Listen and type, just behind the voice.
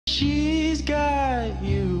she's got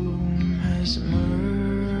you mesmerized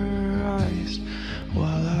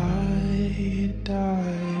while I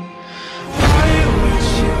die. Why would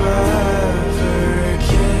you ever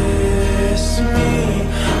kiss me?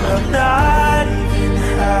 I'm not even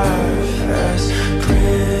half as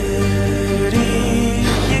pretty.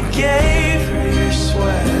 You gave her your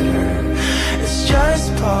sweater, it's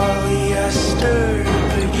just polyester,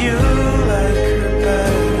 but you like her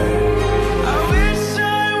better. I wish I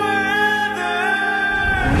were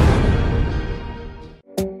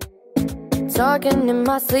ever Talking in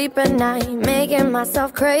my sleep at night, making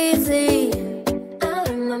myself crazy. Out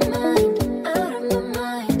of my mind, out of my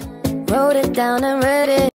mind. Wrote it down and read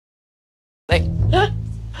it.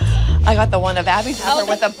 I got the one of Abby Pepper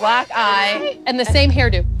with a black eye. And the same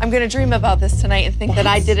hairdo. I'm gonna dream about this tonight and think that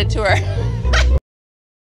I did it to her.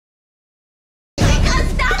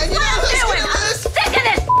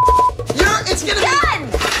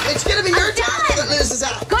 It's gonna be your time that Liz is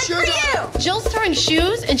out. Good for you. Jill's throwing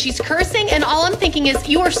shoes and she's cursing, and all I'm thinking is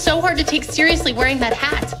you are so hard to take seriously wearing that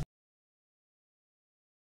hat.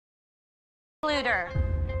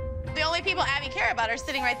 The only people Abby care about are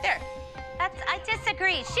sitting right there. I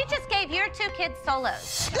disagree. She just gave your 2 kids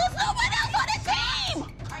solos. There's no one else on the team!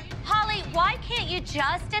 Holly, why can't you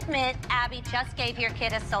just admit Abby just gave your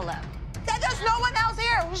kid a solo? There's no one else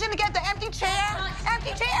here who's gonna get